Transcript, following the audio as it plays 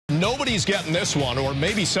nobody's getting this one, or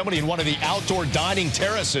maybe somebody in one of the outdoor dining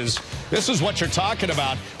terraces. This is what you're talking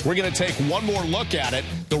about. We're going to take one more look at it,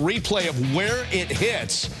 the replay of where it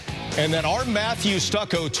hits. And then our Matthew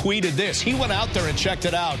Stucco tweeted this. He went out there and checked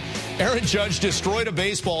it out. Aaron Judge destroyed a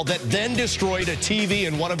baseball that then destroyed a TV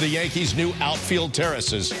in one of the Yankees' new outfield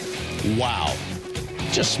terraces. Wow.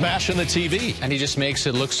 Just smashing the TV. And he just makes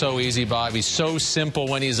it look so easy, Bob. He's so simple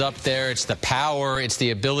when he's up there. It's the power. It's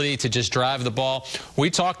the ability to just drive the ball. We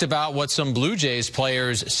talked about what some Blue Jays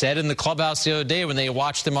players said in the clubhouse the other day when they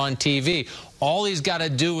watched him on TV. All he's got to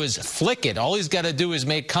do is flick it. All he's got to do is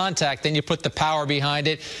make contact. Then you put the power behind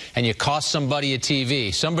it, and you cost somebody a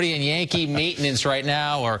TV. Somebody in Yankee maintenance right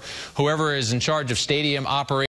now, or whoever is in charge of stadium operations.